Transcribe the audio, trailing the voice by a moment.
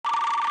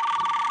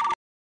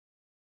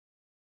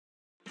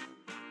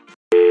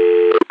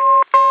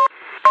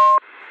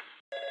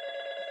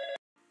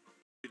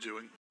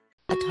doing?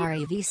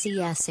 Atari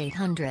VCS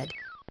 800.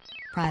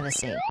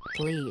 Privacy,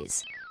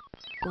 please.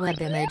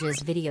 Web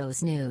images,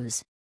 videos,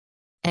 news.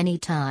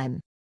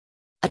 Anytime.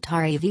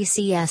 Atari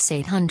VCS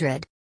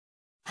 800.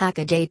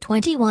 Hackaday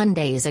 21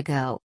 days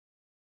ago.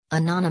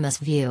 Anonymous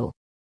view.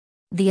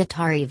 The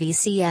Atari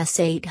VCS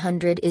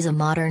 800 is a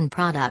modern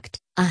product,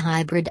 a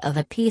hybrid of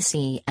a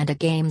PC and a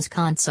games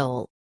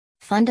console.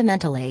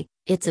 Fundamentally,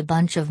 it's a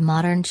bunch of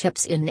modern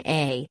chips in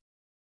a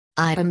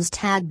items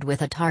tagged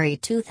with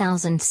Atari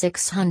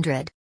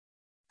 2600.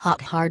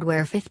 Hot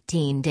hardware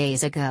 15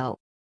 days ago.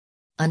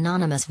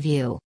 Anonymous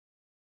view.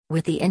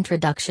 With the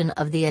introduction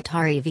of the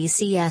Atari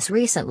VCS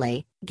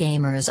recently,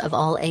 gamers of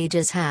all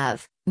ages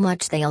have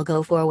much they'll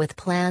go for, with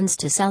plans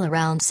to sell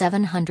around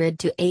 700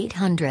 to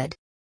 800.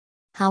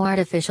 How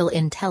artificial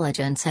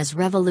intelligence has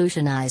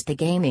revolutionized the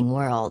gaming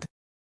world.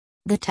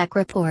 The Tech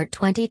Report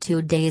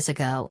 22 days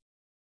ago.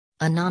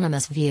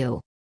 Anonymous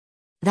view.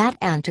 That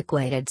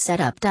antiquated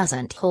setup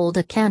doesn't hold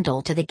a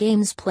candle to the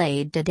games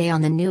played today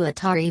on the new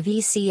Atari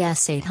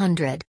VCS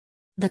 800.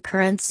 The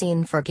current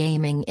scene for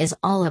gaming is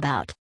all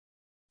about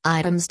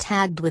items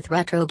tagged with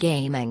retro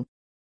gaming.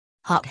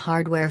 Hot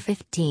hardware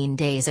 15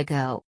 days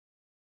ago.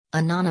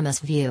 Anonymous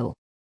view.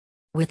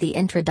 With the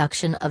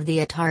introduction of the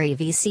Atari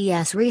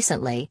VCS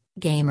recently,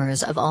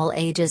 gamers of all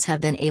ages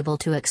have been able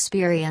to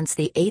experience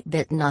the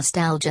 8-bit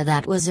nostalgia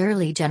that was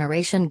early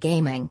generation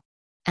gaming.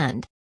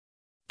 And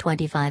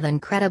 25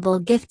 incredible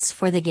gifts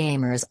for the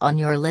gamers on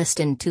your list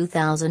in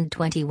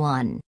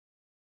 2021.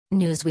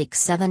 Newsweek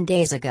 7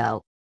 days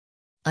ago.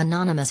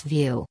 Anonymous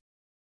view.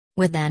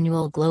 With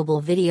annual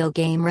global video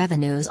game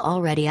revenues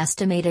already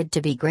estimated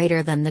to be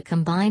greater than the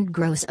combined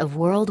gross of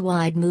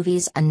worldwide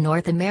movies and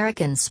North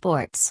American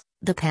sports,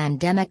 the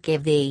pandemic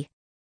gave the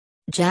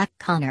Jack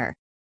Connor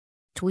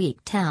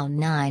Tweaktown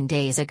 9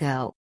 days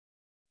ago.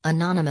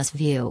 Anonymous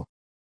view.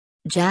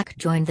 Jack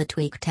joined the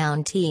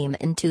Tweaktown team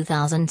in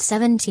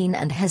 2017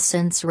 and has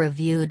since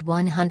reviewed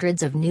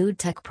hundreds of new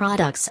tech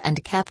products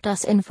and kept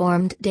us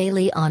informed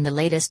daily on the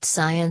latest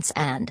science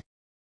and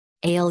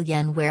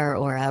Alienware.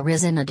 Or a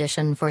Risen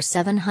edition for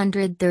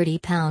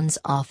 £730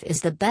 off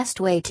is the best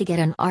way to get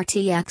an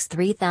RTX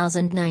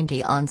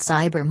 3090 on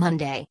Cyber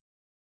Monday.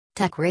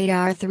 Tech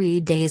Radar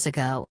 3 days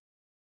ago.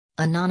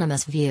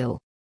 Anonymous view.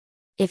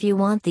 If you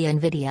want the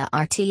NVIDIA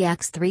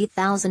RTX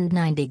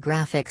 3090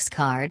 graphics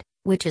card,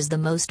 which is the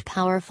most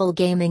powerful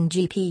gaming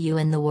GPU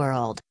in the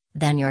world,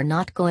 then you're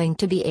not going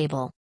to be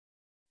able.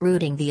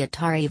 Rooting the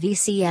Atari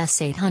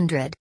VCS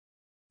 800.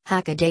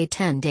 Hackaday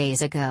 10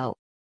 days ago.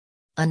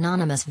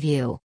 Anonymous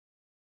view.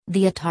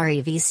 The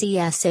Atari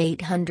VCS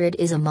 800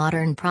 is a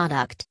modern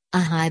product, a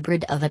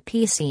hybrid of a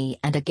PC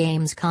and a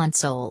games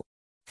console.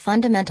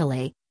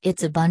 Fundamentally,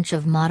 it's a bunch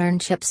of modern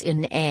chips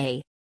in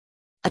a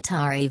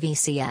Atari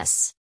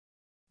VCS.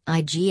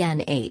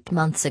 IGN 8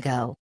 months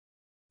ago.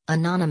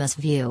 Anonymous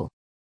view.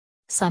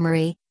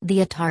 Summary: the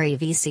Atari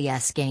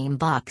VCS game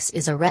box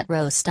is a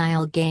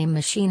retro-style game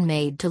machine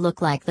made to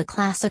look like the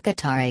classic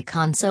Atari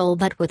console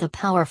but with a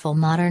powerful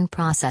modern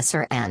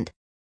processor and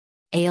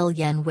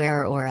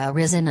Alienware. Or a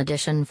Risen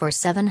edition for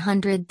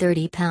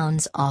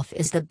 £730 off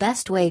is the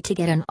best way to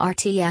get an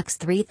RTX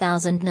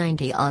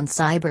 3090 on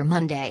Cyber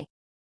Monday.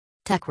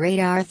 Tech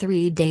Radar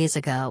 3 days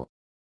ago.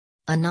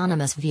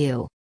 Anonymous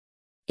view.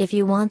 If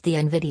you want the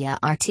NVIDIA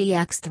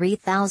RTX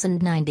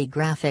 3090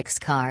 graphics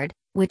card,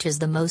 which is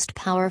the most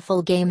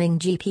powerful gaming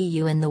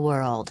GPU in the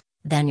world,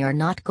 then you're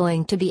not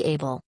going to be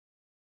able.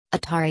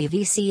 Atari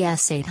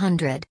VCS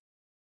 800.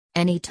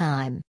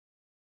 Anytime.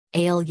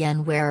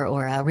 Alienware.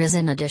 Or a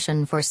Risen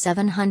edition for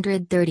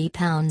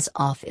 £730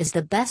 off is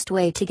the best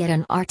way to get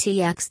an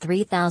RTX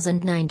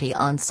 3090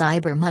 on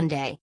Cyber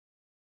Monday.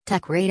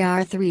 Tech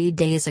Radar 3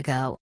 days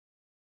ago.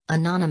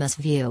 Anonymous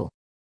view.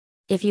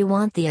 If you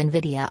want the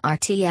NVIDIA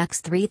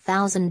RTX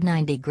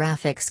 3090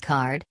 graphics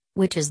card,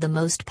 which is the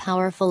most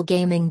powerful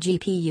gaming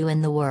GPU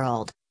in the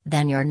world,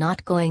 then you're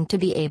not going to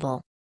be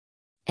able.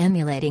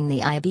 Emulating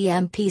the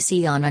IBM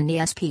PC on an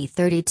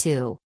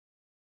ESP32.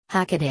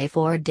 Hackaday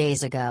 4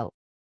 days ago.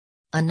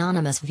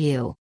 Anonymous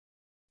view.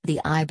 The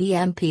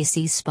IBM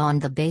PC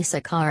spawned the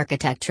basic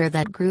architecture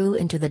that grew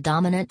into the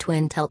dominant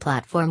Intel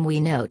platform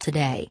we know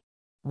today.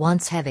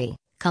 Once heavy,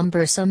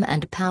 cumbersome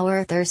and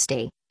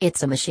power-thirsty,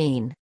 it's a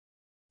machine.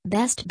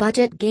 Best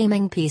Budget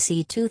Gaming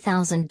PC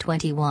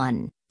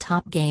 2021,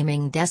 Top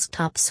Gaming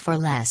Desktops for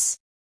Less.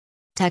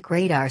 Tech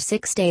Radar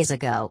 6 days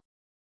ago.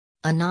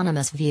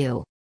 Anonymous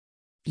view.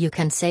 You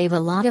can save a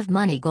lot of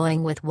money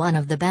going with one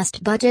of the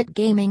best budget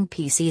gaming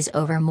PCs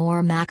over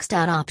more maxed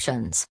out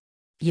options.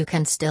 You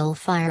can still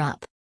fire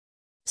up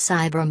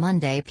Cyber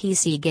Monday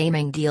PC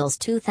Gaming Deals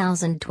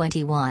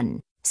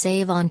 2021,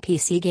 save on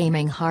PC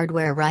gaming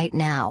hardware right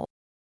now.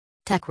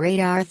 Tech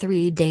Radar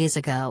 3 days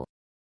ago.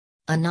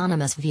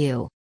 Anonymous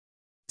view.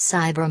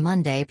 Cyber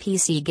Monday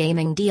PC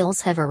gaming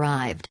deals have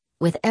arrived,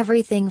 with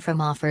everything from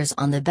offers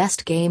on the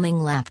best gaming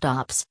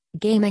laptops,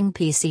 gaming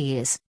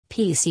PCs,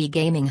 PC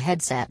gaming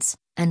headsets,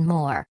 and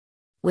more.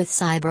 With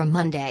Cyber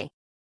Monday.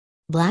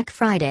 Black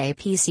Friday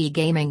PC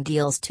Gaming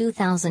Deals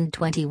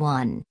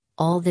 2021,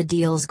 all the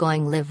deals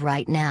going live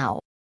right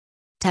now.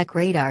 Tech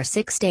Radar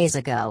 6 days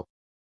ago.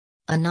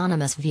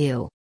 Anonymous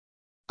view.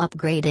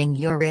 Upgrading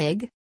your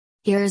rig?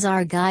 Here's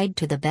our guide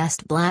to the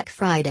best Black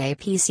Friday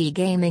PC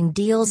gaming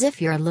deals. If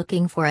you're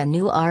looking for a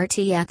new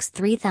RTX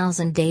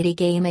 3080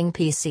 gaming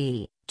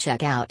PC,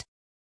 check out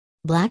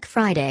Black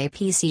Friday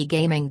PC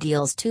Gaming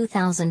Deals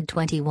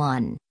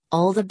 2021.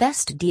 All the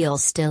best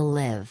deals still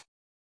live.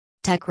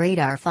 Tech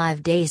Radar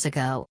 5 days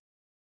ago.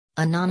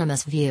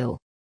 Anonymous view.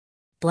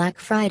 Black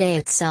Friday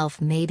itself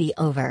may be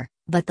over,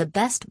 but the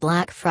best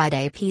Black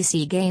Friday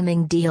PC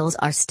gaming deals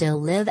are still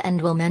live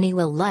and many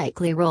will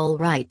likely roll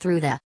right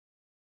through the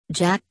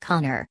Jack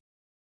Connor.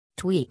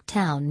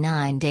 Tweaktown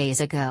 9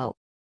 days ago.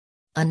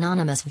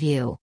 Anonymous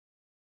view.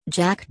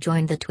 Jack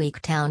joined the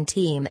Tweaktown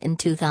team in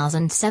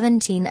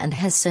 2017 and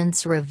has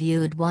since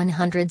reviewed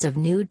hundreds of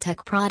new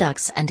tech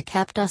products and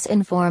kept us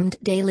informed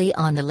daily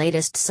on the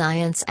latest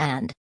science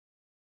and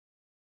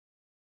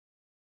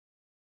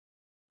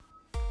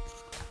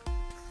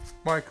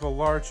Michael,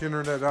 large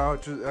internet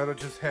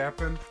outages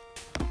happen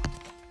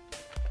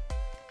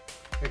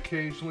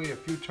occasionally, a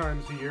few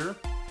times a year.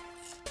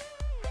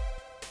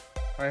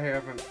 I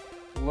haven't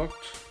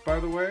looked, by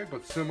the way,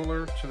 but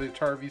similar to the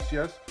Atari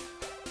VCS,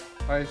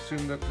 I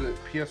assume that the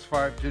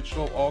PS5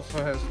 digital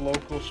also has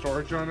local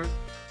storage on it.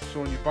 So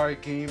when you buy a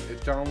game,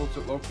 it downloads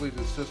it locally to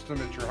the system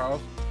at your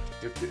house.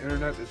 If the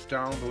internet is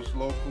down, those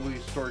locally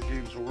stored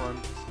games will run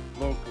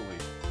locally.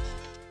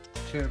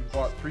 Tim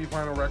bought 3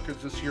 vinyl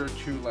records this year,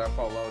 2 laugh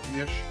out loud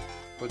niche,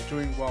 but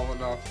doing well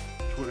enough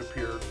to it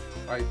appear.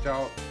 I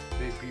doubt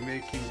they'd be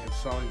making and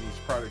selling these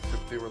products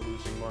if they were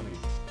losing money.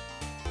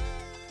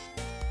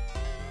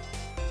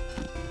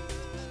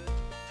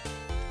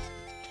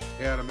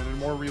 Adam, in a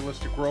more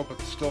realistic world, but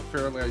still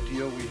fairly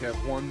ideal, we have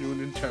 1 new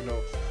Nintendo,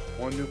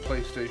 1 new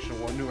PlayStation,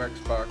 1 new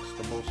Xbox,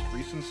 the most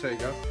recent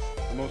Sega,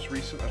 the most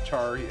recent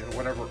Atari, and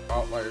whatever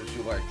outliers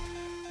you like.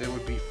 They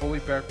would be fully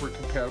backward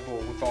compatible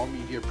with all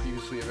media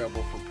previously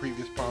available for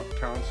previous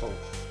console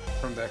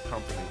from that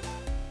company.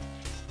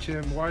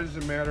 Tim, why does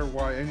it matter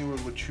why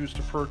anyone would choose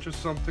to purchase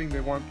something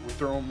they want with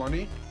their own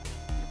money?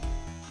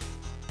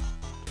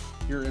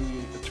 You're in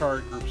the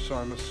Atari group, so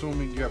I'm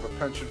assuming you have a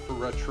penchant for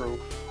retro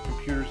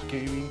computers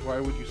gaming.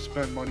 Why would you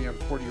spend money on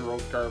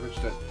 40-year-old garbage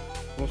that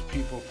most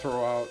people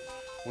throw out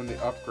when they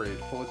upgrade?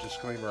 Full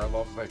disclaimer, I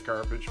love that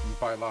garbage and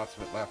buy lots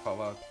of it, laugh out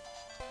loud.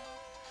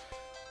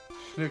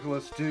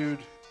 Nicholas,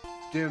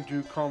 damn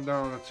dude, calm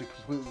down. It's a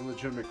completely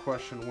legitimate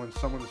question when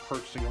someone is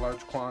purchasing a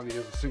large quantity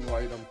as a single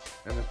item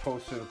and then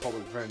posts it in a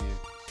public venue.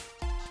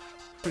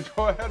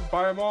 Go ahead,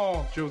 buy them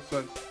all, Joe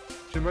said.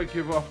 Jim might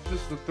give up.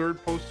 This is the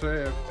 3rd post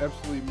today I've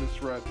absolutely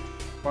misread.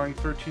 Buying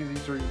 13 of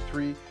these or even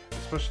 3,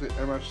 especially the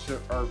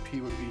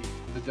MSRP, would be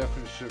the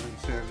definition of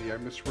insanity. I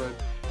misread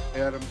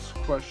Adam's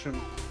question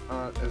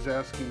as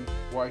asking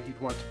why he'd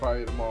want to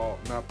buy them all,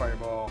 not buy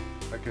them all.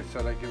 Like I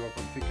said, I give up.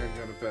 I'm thinking I'm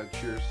going to bed.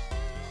 Cheers.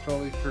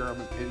 Totally fair.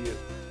 I'm an idiot.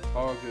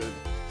 All good.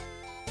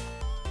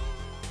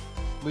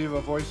 Leave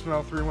a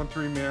voicemail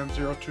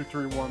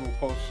 313-MAN-0231. We'll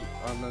post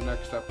it on the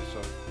next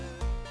episode.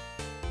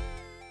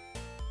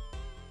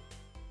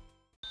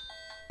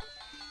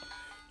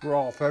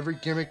 Rolf, every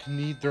gimmick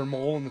need their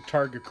mole in the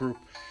target group.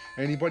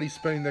 Anybody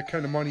spending that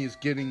kind of money is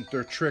getting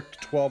their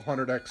tricked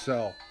 1200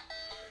 XL.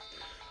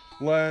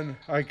 Len,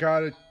 I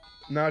got it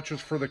not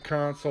just for the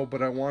console,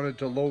 but I wanted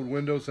to load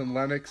Windows and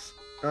Linux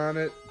on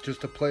it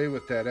just to play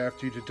with that.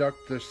 After you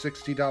deduct the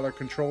 $60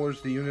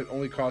 controllers, the unit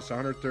only costs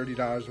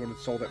 $130 when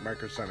it's sold at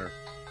Micro Center.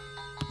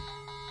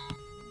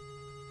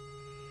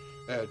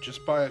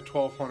 Just buy a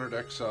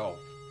 1200 XL.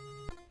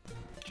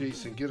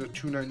 Jason, get a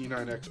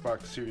 $299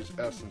 Xbox Series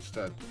S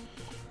instead.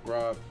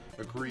 Rob,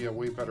 agree, a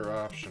way better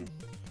option.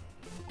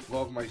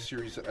 Love my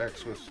Series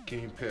X with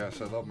Game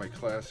Pass. I love my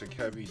classic,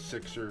 heavy,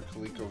 Sixer,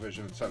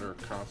 ColecoVision, etc.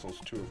 consoles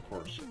too, of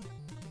course.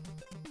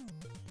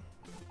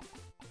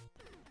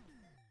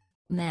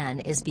 Man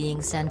is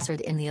being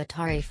censored in the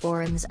Atari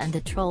forums and the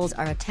trolls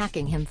are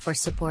attacking him for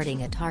supporting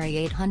Atari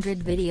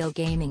 800 video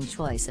gaming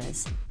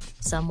choices.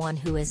 Someone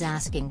who is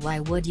asking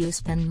why would you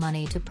spend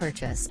money to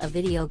purchase a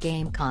video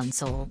game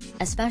console,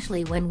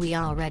 especially when we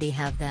already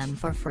have them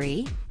for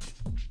free?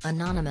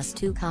 Anonymous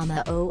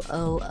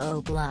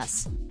 2,000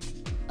 plus.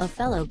 A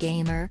fellow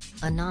gamer,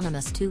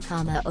 Anonymous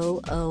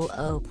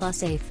 2,000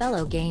 plus a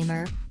fellow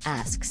gamer,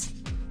 asks.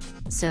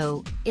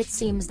 So, it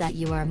seems that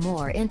you are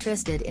more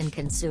interested in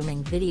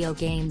consuming video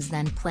games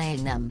than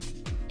playing them.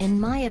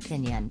 In my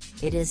opinion,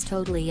 it is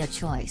totally a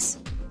choice.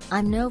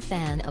 I'm no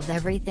fan of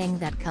everything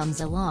that comes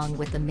along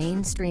with the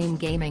mainstream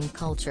gaming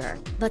culture,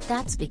 but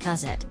that's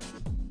because it.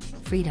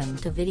 Freedom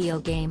to video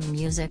game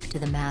music to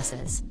the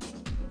masses.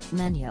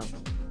 Menu.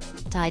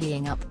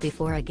 Tidying up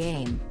before a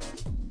game.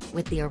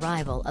 With the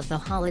arrival of the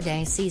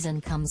holiday season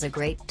comes a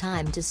great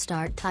time to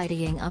start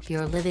tidying up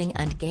your living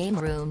and game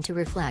room to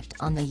reflect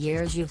on the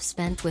years you've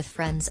spent with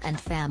friends and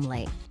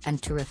family,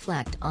 and to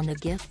reflect on the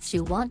gifts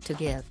you want to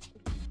give.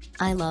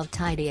 I love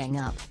tidying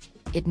up.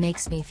 It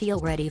makes me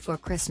feel ready for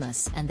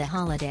Christmas and the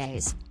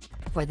holidays.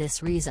 For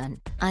this reason,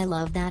 I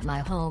love that my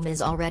home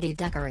is already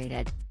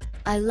decorated.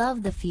 I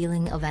love the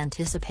feeling of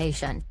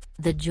anticipation,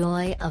 the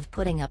joy of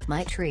putting up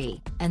my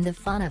tree, and the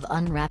fun of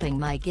unwrapping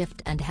my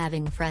gift and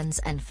having friends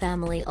and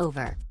family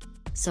over.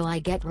 So I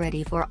get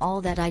ready for all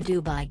that I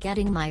do by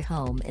getting my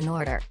home in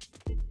order.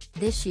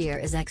 This year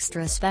is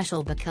extra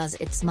special because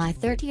it's my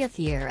 30th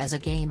year as a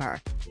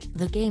gamer.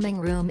 The gaming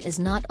room is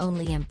not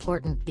only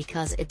important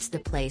because it's the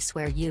place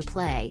where you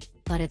play,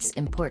 but it's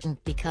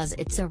important because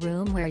it's a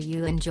room where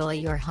you enjoy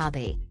your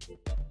hobby.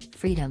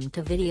 Freedom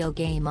to video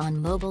game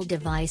on mobile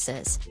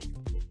devices.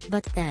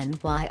 But then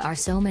why are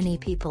so many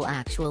people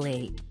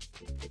actually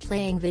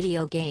playing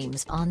video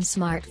games on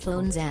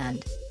smartphones?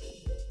 And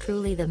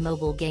truly the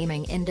mobile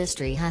gaming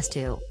industry has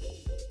to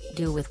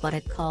do with what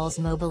it calls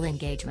mobile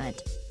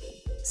engagement.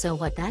 So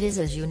what that is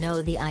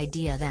the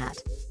idea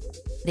that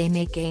they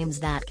make games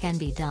that can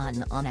be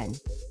done on an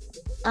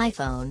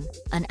iPhone,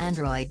 an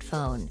Android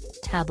phone,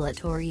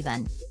 tablet, or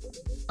even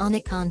on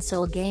a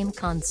game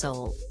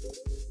console.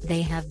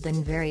 They have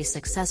been very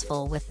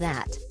successful with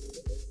that.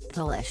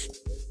 Polish.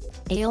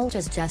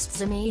 Aoltas just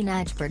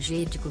zamieniać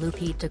bardziej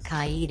głupi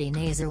kaidi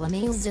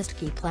nazywamy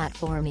wszystkie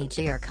platformy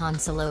gier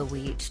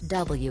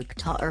konsolowych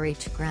kto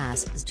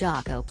grasp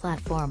jako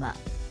platforma.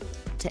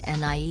 To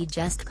nie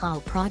jest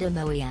call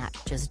prodomoiak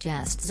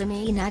just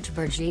zamieniać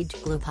bardziej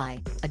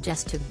głupi, a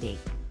just to be.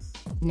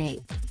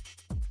 Nate.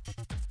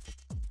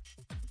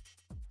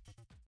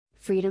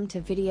 Freedom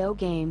to video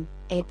game,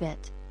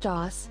 8-bit,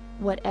 DOS,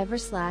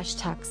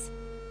 whatever/tux.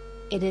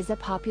 It is a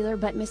popular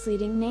but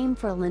misleading name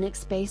for a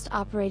Linux-based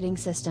operating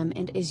system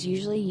and is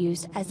usually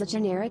used as a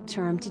generic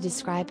term to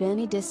describe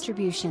any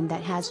distribution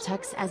that has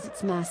tux as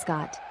its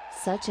mascot,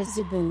 such as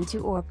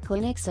Ubuntu or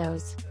Linux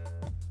OS.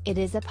 It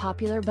is a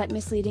popular but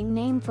misleading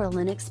name for a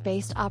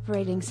Linux-based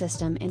operating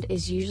system and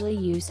is usually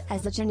used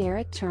as a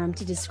generic term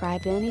to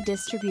describe any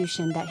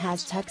distribution that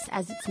has tux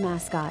as its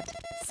mascot,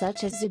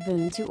 such as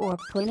Ubuntu or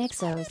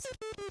Linux OS.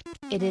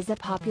 It is a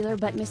popular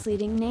but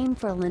misleading name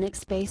for a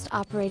Linux-based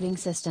operating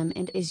system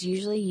and is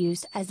usually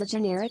used as a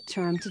generic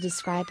term to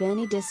describe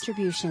any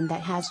distribution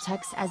that has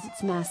tux as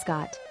its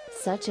mascot,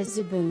 such as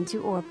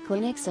Ubuntu or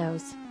Linux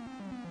OS.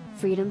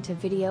 Freedom to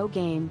video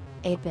game,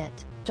 8-bit,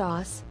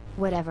 DOS,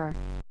 whatever.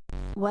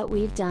 What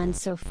we've done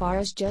so far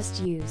is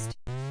just used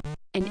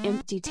an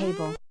empty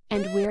table,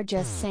 and we're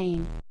just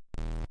saying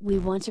we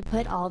want to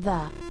put all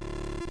the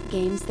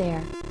games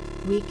there.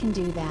 We can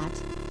do that.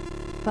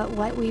 But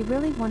what we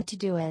really want to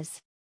do is,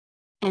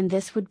 and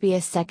this would be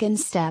a second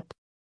step.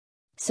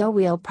 So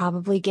we'll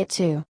probably get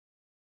to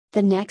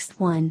the next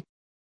one.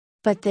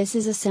 But this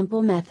is a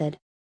simple method.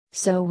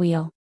 So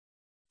we'll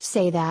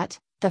say that,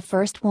 the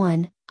first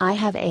one, I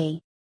have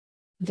a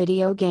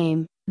video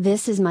game,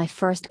 this is my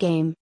first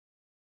game.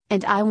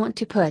 And I want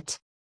to put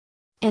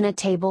in a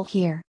table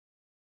here.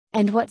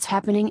 And what's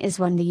happening is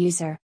when the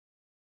user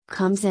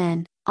comes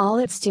in, all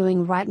it's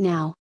doing right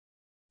now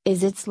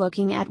is it's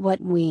looking at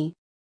what we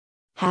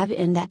have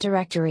in that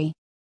directory.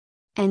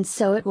 And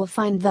so it will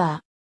find the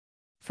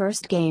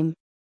first game.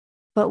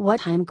 But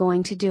what I'm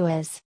going to do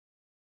is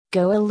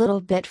go a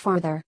little bit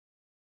farther.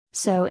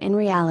 So in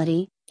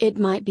reality, it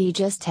might be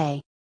just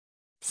a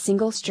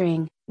single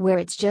string, where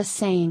it's just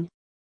saying,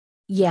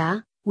 yeah,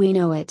 we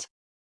know it.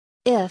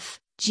 If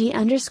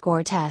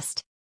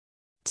g_test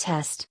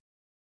test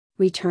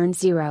return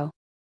 0.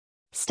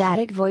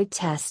 Static void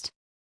test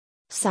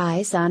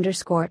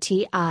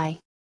size_ti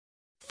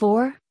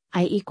 4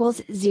 I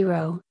equals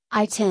 0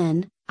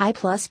 I10 I++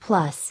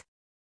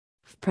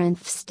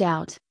 print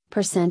stout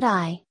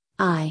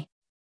 %I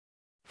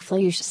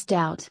flush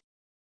stout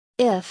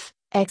if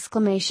g_test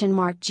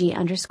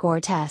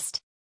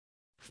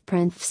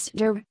print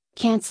str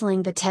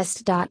canceling the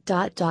test ..n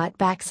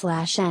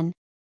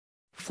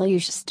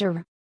flush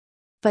str.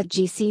 But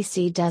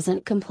GCC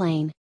doesn't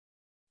complain.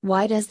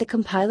 Why does the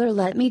compiler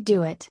let me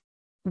do it?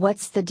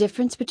 What's the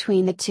difference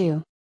between the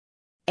two?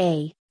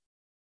 A.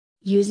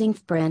 Using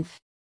fprintf.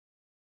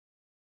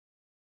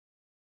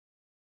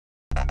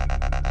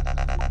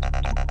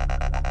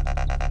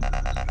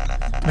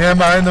 Man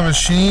behind the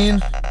machine,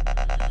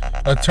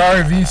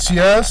 Atari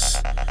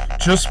VCS,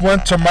 just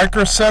went to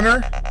Micro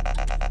Center,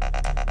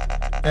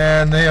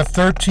 and they have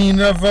 13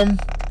 of them.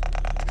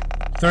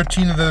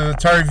 13 of the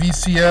Atari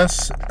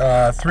VCS,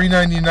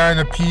 $399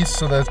 a piece,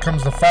 so that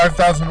comes to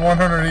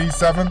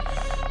 $5,187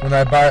 when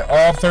I buy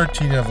all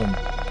 13 of them.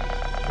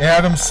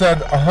 Adam said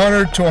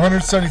 $100 to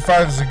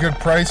 $175 is a good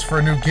price for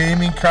a new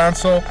gaming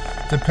console,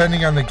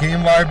 depending on the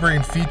game library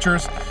and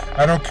features.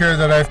 I don't care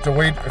that I have to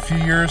wait a few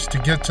years to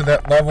get to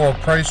that level of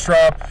price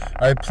drop.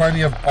 I have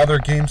plenty of other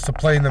games to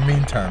play in the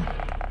meantime.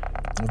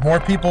 If more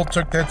people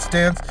took that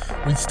stance,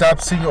 we'd stop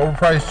seeing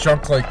overpriced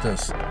junk like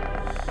this.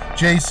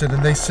 Jason,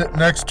 and they sit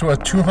next to a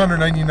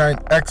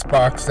 $299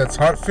 Xbox that's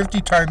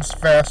 50 times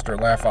faster,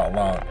 laugh out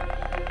loud.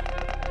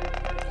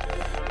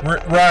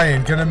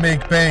 Ryan, gonna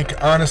make bank,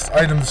 honest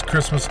item this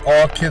Christmas,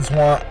 all kids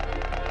want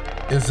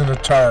is an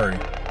Atari.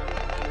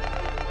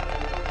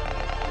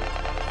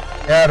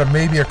 Adam,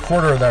 maybe a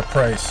quarter of that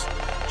price.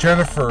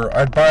 Jennifer,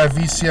 I'd buy a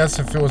VCS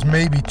if it was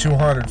maybe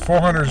 200.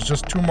 400 is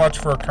just too much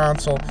for a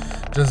console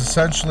that is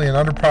essentially an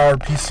underpowered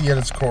PC at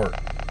its core.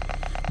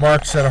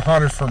 Mark said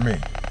 100 for me.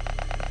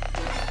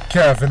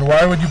 Kevin,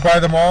 why would you buy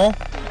them all?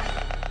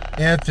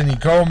 Anthony,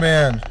 go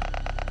man.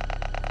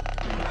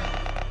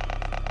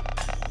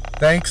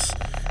 Thanks,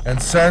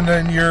 and send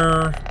in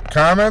your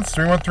comments,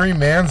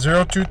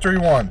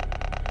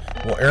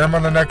 313-MAN-0231. We'll air them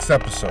on the next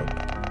episode.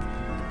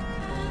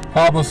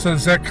 Pablo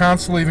says, is that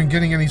console even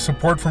getting any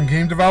support from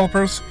game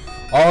developers?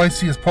 All I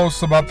see is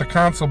posts about the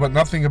console, but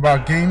nothing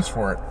about games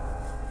for it.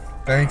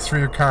 Thanks for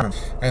your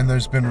comments. And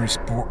there's been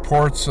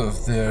reports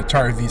of the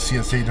Atari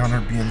VCS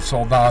 800 being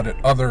sold out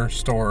at other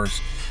stores.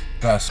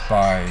 Best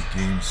Buy,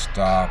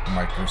 GameStop,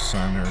 Micro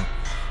Center,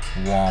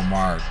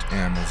 Walmart,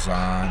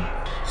 Amazon.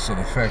 So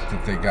the fact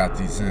that they got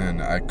these in,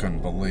 I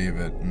couldn't believe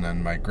it. And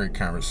then my great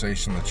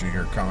conversation that you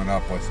hear coming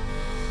up with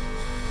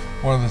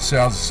one of the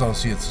sales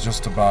associates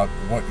just about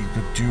what you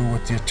could do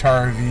with the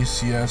Atari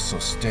VCS, so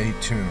stay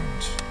tuned.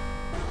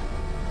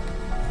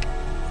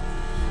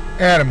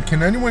 Adam,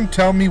 can anyone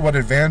tell me what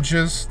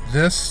advantages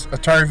this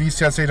Atari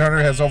VCS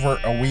 800 has over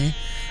a Wii?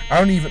 I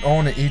don't even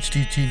own an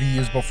HD TV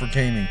usable for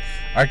gaming.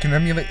 I can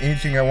emulate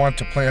anything I want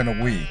to play on a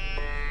Wii.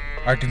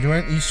 I can do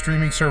any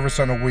streaming service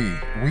on a Wii.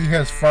 Wii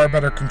has far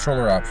better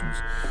controller options.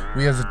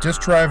 Wii has a disk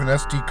drive and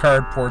SD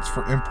card ports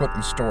for input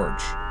and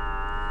storage.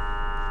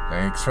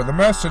 Thanks for the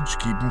message.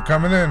 Keep them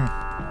coming in.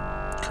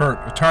 Kurt,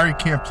 Atari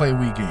can't play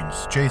Wii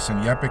games.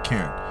 Jason, yep it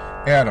can.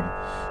 Adam,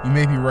 you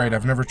may be right.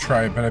 I've never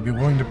tried, but I'd be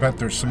willing to bet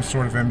there's some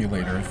sort of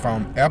emulator. I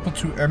found Apple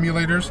II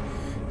emulators,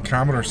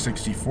 Commodore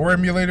 64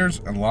 emulators,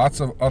 and lots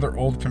of other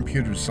old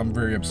computers, some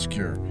very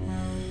obscure.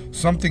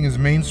 Something as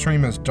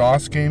mainstream as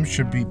DOS games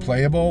should be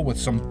playable with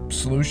some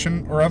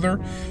solution or other.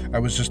 I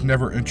was just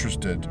never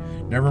interested.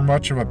 Never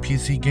much of a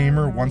PC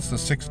gamer. Once the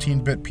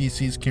 16-bit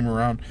PCs came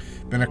around,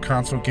 been a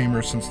console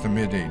gamer since the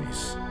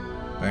mid-80s.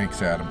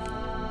 Thanks, Adam.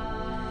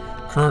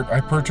 Kurt,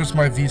 I purchased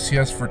my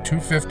VCS for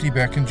 $250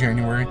 back in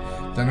January,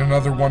 then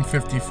another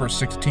 $150 for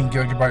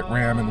 16GB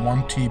RAM and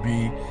 1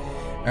 TB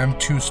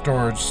M2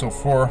 storage, so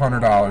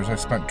 $400. I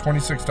spent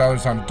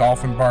 $26 on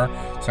Dolphin Bar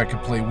so I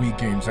could play Wii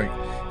games. It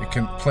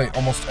can play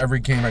almost every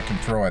game I can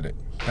throw at it.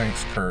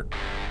 Thanks, Kurt.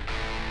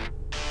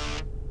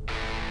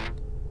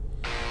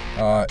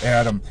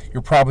 Adam,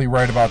 you're probably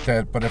right about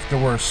that, but if there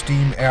were a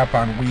Steam app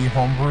on Wii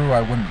Homebrew, I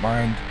wouldn't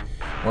mind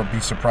or be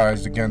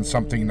surprised. Again,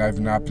 something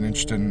I've not been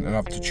interested in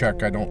enough to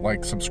check. I don't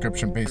like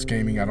subscription-based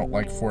gaming. I don't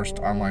like forced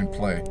online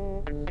play.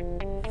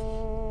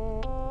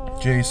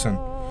 Jason,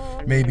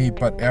 maybe,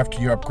 but after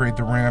you upgrade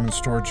the RAM and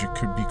storage, it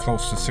could be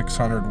close to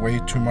 600. Way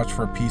too much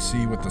for a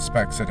PC with the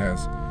specs it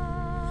has.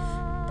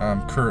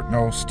 Kurt,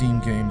 no Steam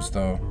games,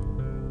 though.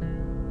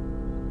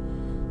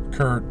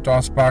 Kurt,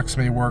 DOSBox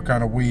may work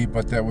on a Wii,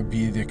 but that would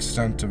be the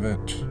extent of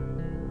it.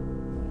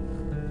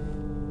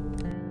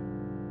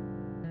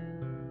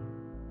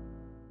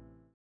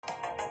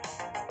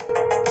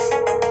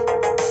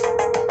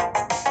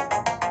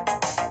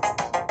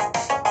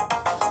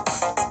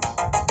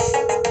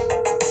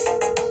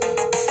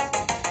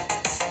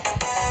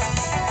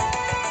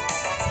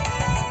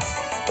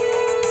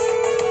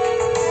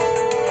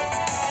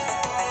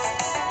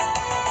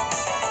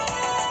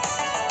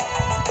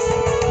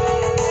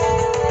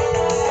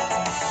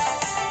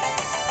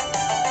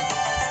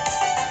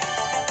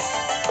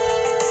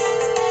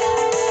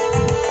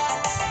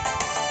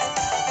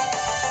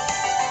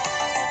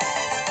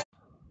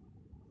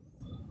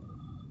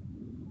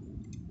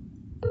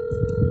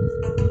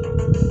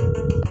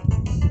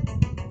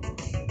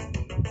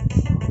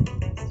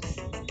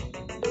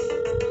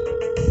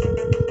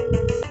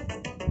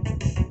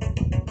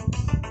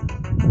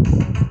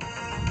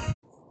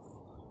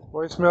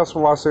 Voicemails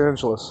from Los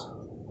Angeles.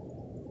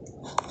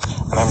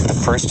 I remember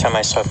the first time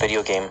I saw a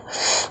video game,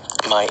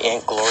 my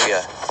Aunt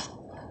Gloria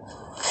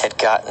had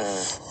gotten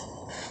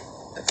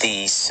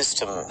the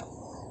system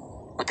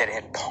that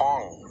had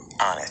Pong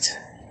on it.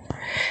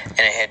 And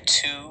it had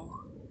two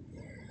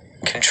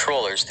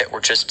controllers that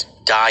were just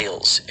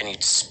dials, and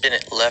you'd spin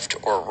it left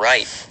or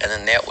right, and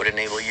then that would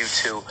enable you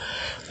to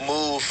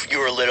move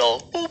your little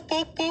boop,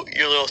 boop, boop,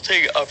 your little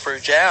thing up or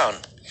down.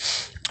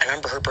 I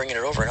remember her bringing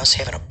it over, and I was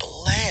having a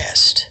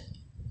blast.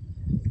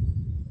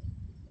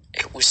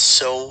 It was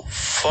so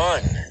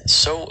fun,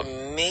 so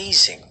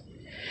amazing.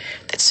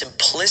 That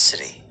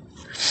simplicity.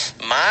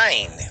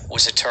 Mine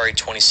was Atari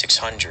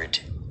 2600.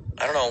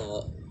 I don't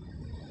know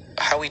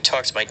how he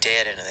talked my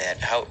dad into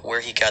that, where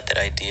he got that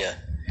idea.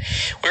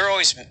 We were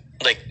always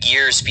like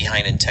years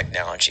behind in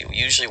technology. We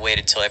usually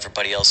waited till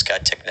everybody else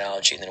got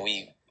technology, and then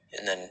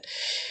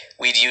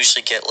we'd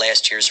usually get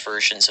last year's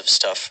versions of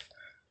stuff.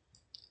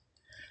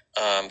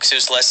 Because it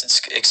was less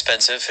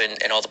expensive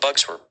and all the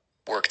bugs were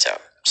worked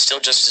out.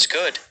 Still just as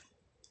good.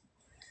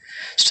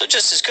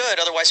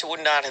 Otherwise it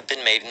would not have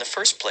been made in the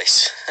first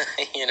place,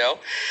 you know?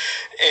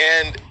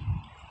 And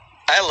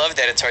I love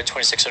that Atari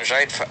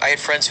 2600. I had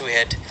friends who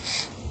had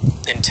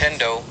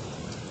Nintendo,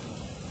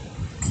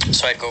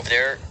 so I'd go over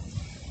there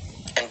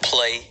and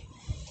play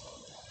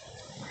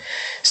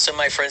some of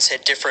my friends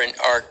had different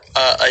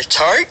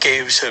Atari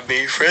games than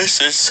me. For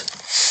instance,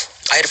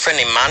 I had a friend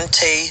named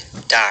Monte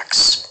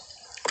Dox.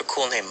 What a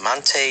cool name,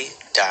 Monte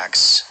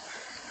Dox.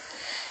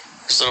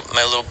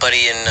 My little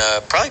buddy in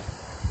probably,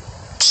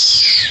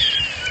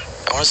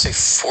 I want to say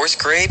 4th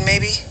grade,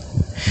 maybe.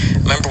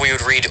 Remember, we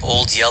would read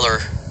Old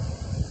Yeller.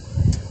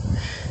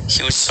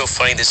 He was so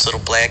funny, this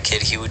little black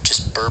kid. He would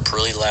just burp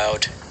really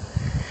loud.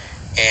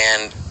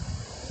 And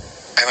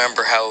I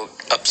remember how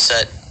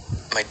upset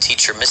my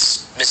teacher,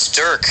 Miss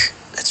Dirk.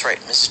 That's right,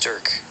 Miss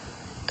Dirk.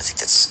 I think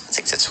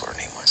that's what her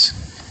name was.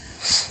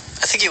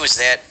 I think it was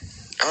that,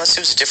 unless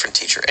it was a different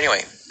teacher.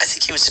 Anyway, I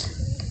think he was.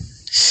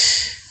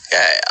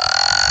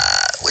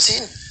 Was he?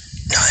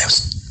 No,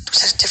 was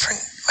that different?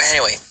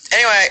 Anyway.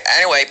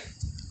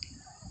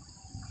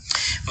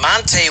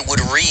 Monte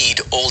would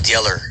read Old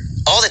Yeller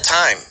all the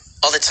time.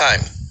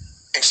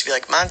 And she'd be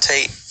like,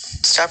 Monte,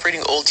 stop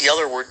reading Old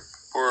Yeller. We're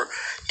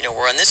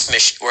on this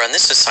mission. We're on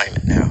this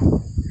assignment now.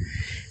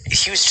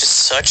 He was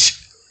just such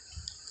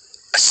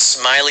a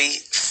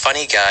smiley,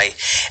 funny guy.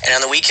 And on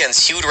the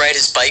weekends, he would ride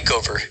his bike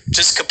over,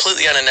 just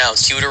completely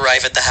unannounced. He would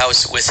arrive at the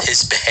house with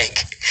his bag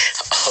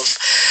of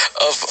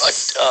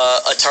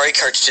Atari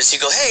cartridges.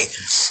 He'd go, hey,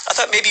 I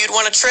thought maybe you'd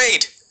want to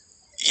trade,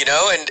 and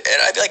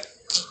I'd be like,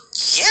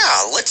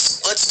 yeah,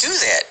 let's do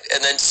that.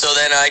 And then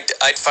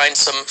I'd find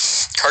some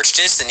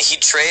cartridges, and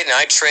he'd trade, and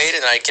I'd trade,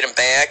 and I'd get them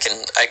back,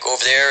 and I'd go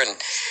over there, and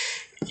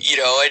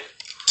I'd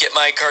get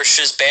my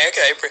cartridges back.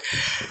 I'd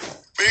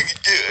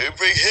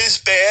bring his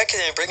back,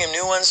 and then bring him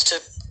new ones to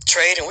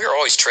trade, and we were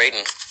always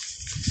trading.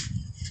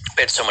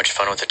 We had so much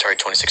fun with Atari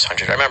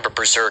 2600. I remember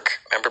Berserk.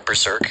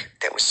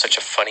 That was such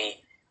a funny.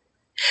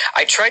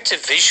 I tried to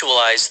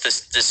visualize the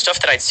stuff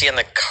that I'd see on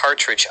the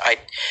cartridge. The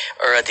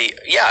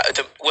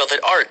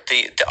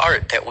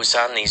art that was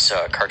on these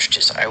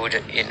cartridges. I would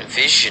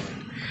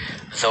envision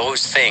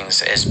those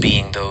things as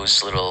being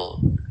those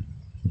little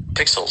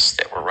pixels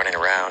that were running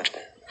around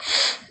and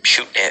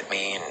shooting at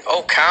me. And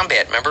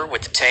combat! Remember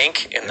with the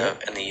tank and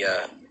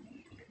the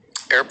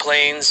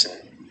airplanes, and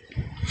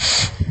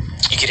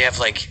you could have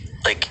like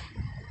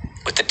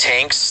with the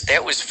tanks.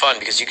 That was fun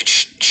because you could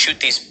shoot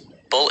these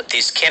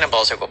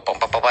cannonballs that go bump,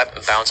 bump, bump, bump,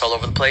 and bounce all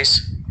over the place.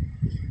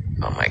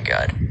 Oh my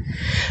God!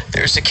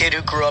 There's a kid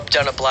who grew up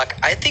down a block.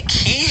 I think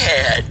he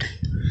had.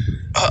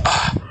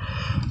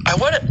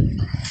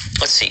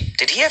 Let's see.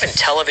 Did he have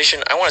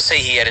Intellivision? I want to say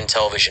he had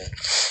Intellivision.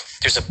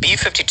 There's a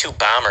B-52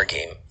 bomber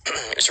game.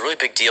 It was a really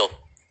big deal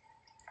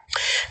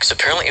because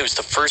apparently it was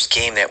the first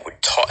game that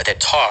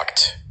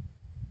talked,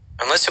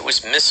 unless it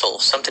was missile.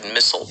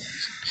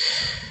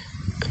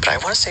 But I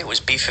want to say it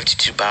was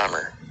B-52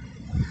 bomber.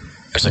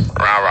 It was like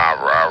rah rah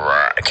rah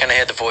rah. I kind of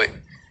had the voice.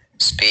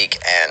 Speak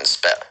and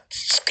spell.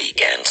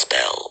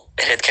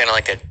 It had kind of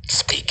like that.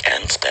 Speak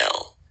and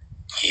spell.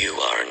 You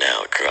are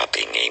now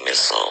dropping a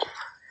missile.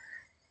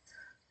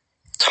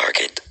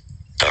 Target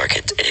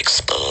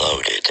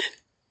exploded.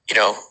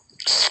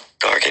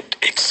 Target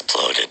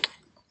exploded.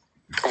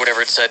 Or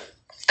whatever it said.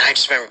 And I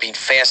just remember being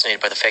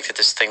fascinated by the fact that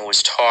this thing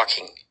was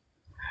talking.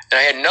 And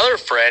I had another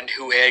friend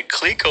who had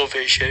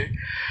ColecoVision,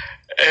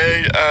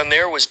 and on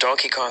there was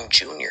Donkey Kong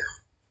Jr.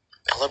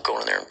 I love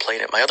going in there and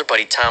playing it. My other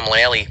buddy, Tom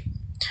Lally,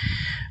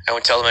 I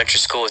went to elementary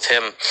school with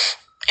him,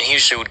 and he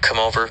usually would come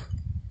over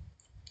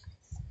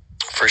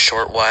for a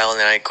short while, and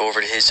then I'd go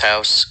over to his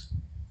house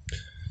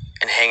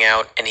and hang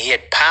out, and he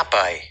had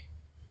Popeye.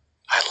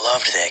 I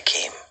loved that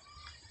game.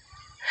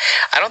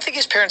 I don't think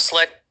his parents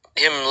let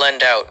him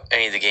lend out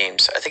any of the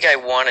games. I think I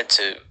wanted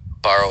to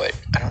borrow it.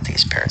 I don't think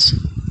his parents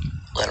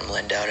let him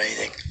lend out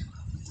anything.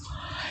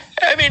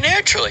 I mean,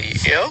 naturally,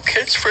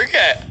 kids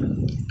forget.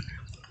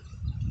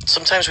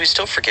 Sometimes we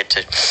still forget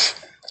to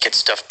get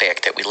stuff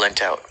back that we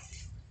lent out.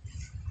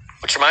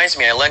 Which reminds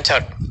me, I lent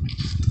out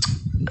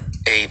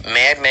a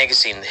Mad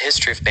Magazine, the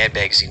History of Mad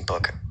Magazine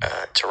book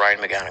to Ryan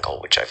McGonigal,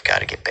 which I've got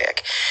to get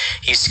back.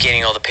 He's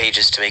scanning all the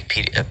pages to make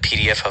a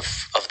PDF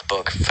of the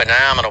book.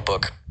 Phenomenal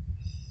book.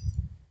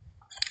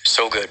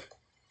 So good.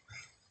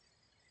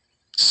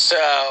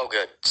 So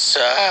good.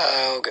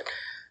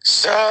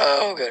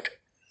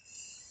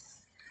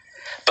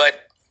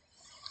 But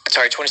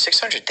Atari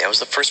 2600, that was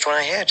the first one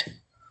I had.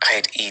 I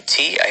had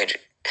E.T., I had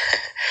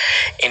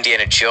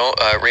Indiana Jones,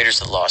 Raiders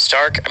of the Lost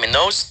Ark. I mean,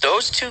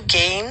 those two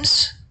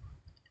games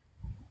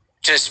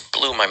just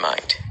blew my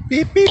mind.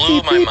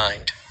 Blew my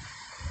mind.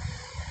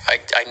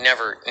 I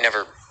never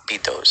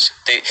beat those.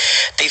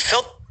 They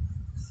felt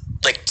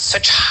like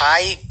such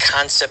high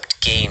concept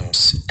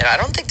games, and I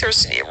don't think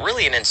there's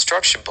really an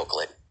instruction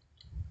booklet.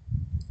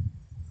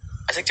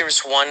 I think there was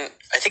one.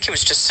 I think it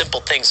was just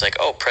simple things like,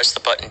 press the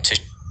button to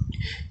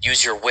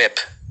use your whip.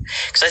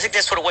 Because I think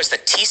that's what it was. The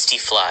Teasty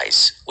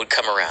flies would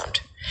come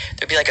around.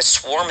 There'd be like a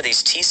swarm of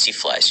these Teasty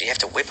flies. So you have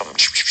to whip them,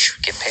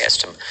 get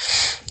past them.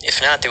 If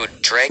not, they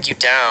would drag you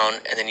down,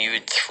 and then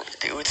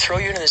they would throw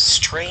you into this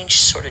strange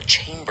sort of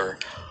chamber.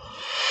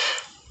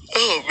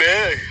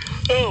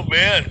 Oh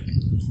man.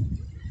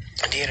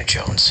 Indiana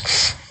Jones.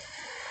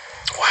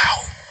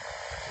 Wow.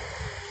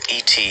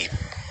 E.T.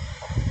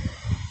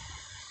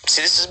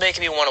 See, this is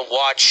making me want to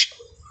watch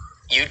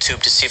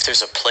YouTube to see if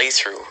there's a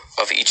playthrough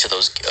of either of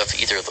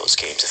those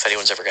games, if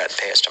anyone's ever gotten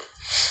past them.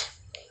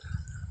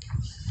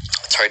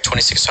 Atari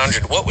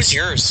 2600. What was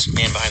yours,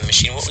 man behind the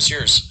machine? What was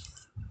yours?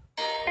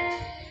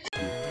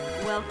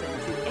 Welcome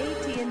to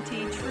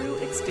AT&T True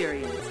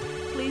Experience.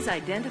 Please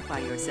identify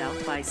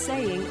yourself by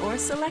saying or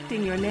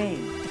selecting your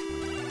name.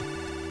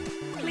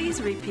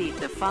 Please repeat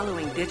the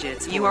following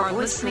digits. You are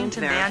listening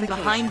to Man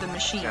Behind the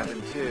Machine.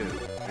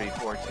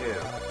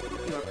 72342.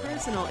 Your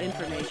personal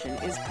information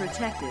is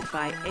protected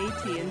by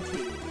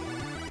AT&T.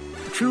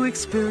 True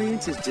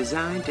Experience is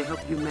designed to help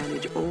you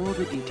manage all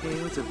the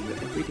details of your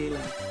everyday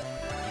life.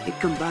 It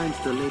combines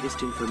the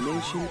latest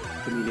information,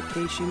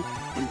 communication,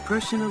 and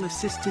personal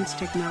assistance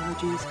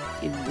technologies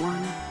in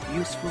one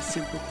useful,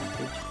 simple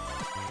package.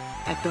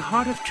 At the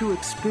heart of True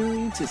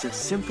Experience is a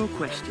simple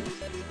question.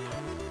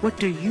 What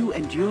do you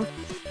and your...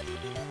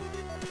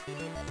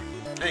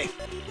 Hey.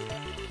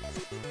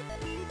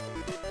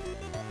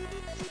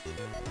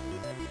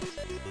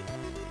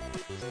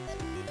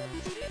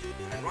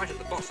 And right at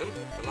the bottom,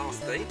 the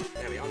last thing,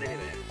 there we are, nearly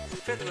there.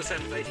 5th of the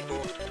 7th,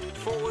 84,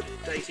 forward,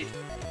 dated,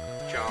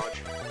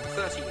 charge,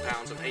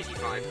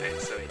 £13.85,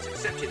 so it's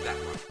accepted that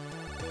one.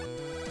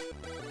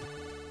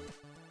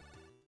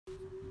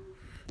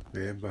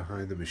 Man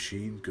behind the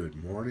machine,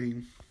 good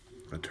morning.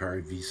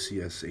 Atari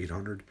VCS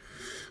 800.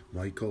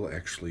 Michael,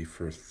 actually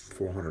for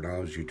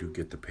 $400 you do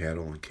get the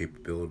paddle and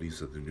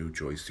capabilities of the new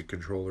joystick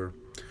controller.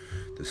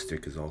 The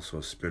stick is also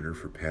a spinner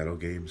for paddle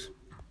games.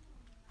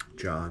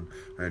 John,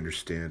 I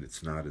understand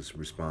it's not as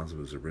responsive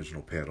as the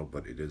original paddle,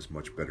 but it is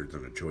much better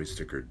than a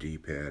joystick or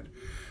D-pad.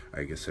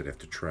 I guess I'd have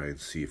to try and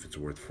see if it's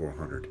worth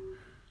 $400.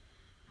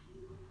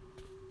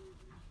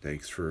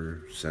 Thanks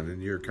for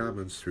sending your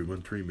comments.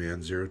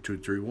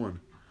 313-MAN-0231.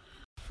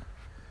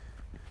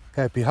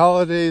 Happy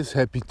holidays,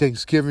 happy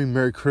Thanksgiving,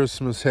 Merry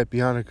Christmas, Happy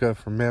Hanukkah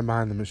from Man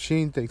Behind the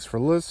Machine. Thanks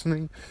for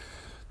listening.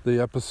 The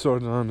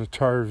episode on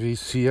Atari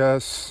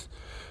VCS,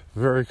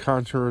 very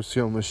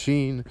controversial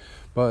machine,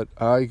 but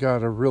I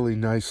got a really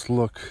nice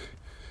look,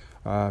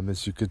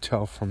 as you could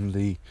tell from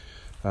the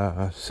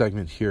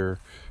segment here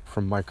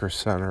from Micro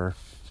Center,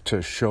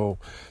 to show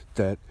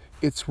that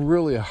it's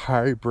really a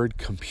hybrid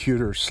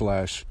computer /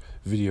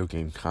 video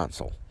game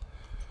console.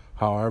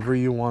 However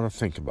you want to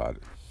think about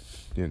it.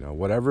 You know,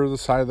 whatever the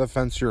side of the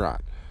fence you're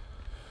on,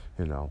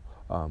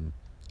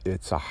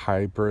 it's a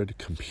hybrid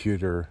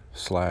computer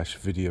 /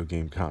 video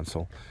game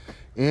console,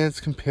 and it's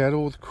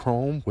compatible with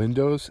Chrome,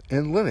 Windows,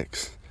 and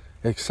Linux.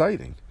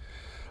 Exciting.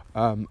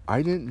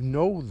 I didn't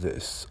know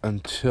this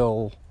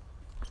until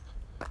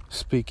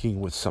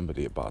speaking with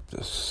somebody about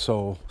this.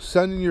 So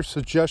send in your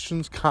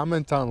suggestions,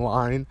 comment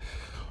online,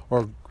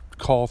 or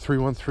call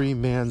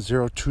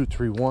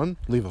 313-MAN-0231.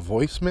 Leave a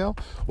voicemail.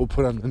 We'll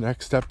put on the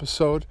next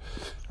episode.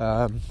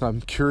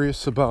 I'm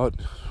curious about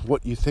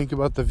what you think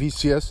about the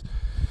VCS.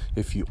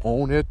 If you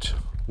own it,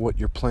 what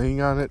you're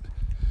playing on it.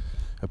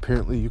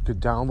 Apparently you could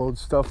download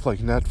stuff like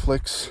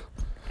Netflix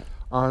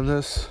on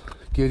this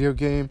video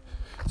game.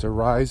 It's a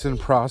Ryzen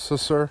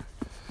processor.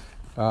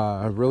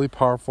 Really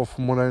powerful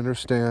from what I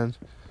understand.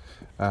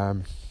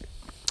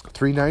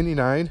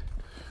 $399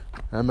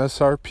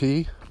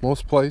 MSRP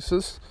most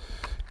places.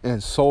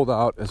 And sold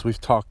out, as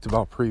we've talked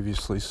about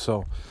previously.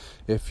 So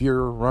if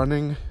you're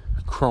running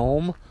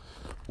Chrome,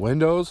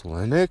 Windows,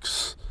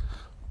 Linux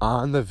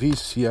on the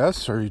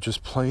VCS, or you're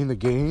just playing the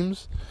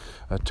games,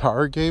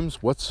 Atari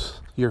games,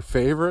 what's your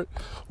favorite?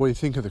 What do you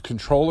think of the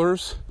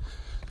controllers?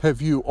 Have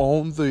you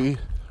owned the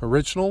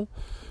original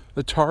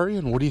Atari?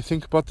 And what do you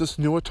think about this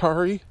new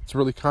Atari? It's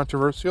really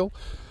controversial.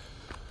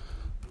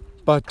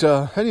 But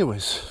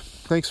anyways,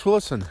 thanks for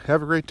listening.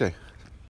 Have a great day.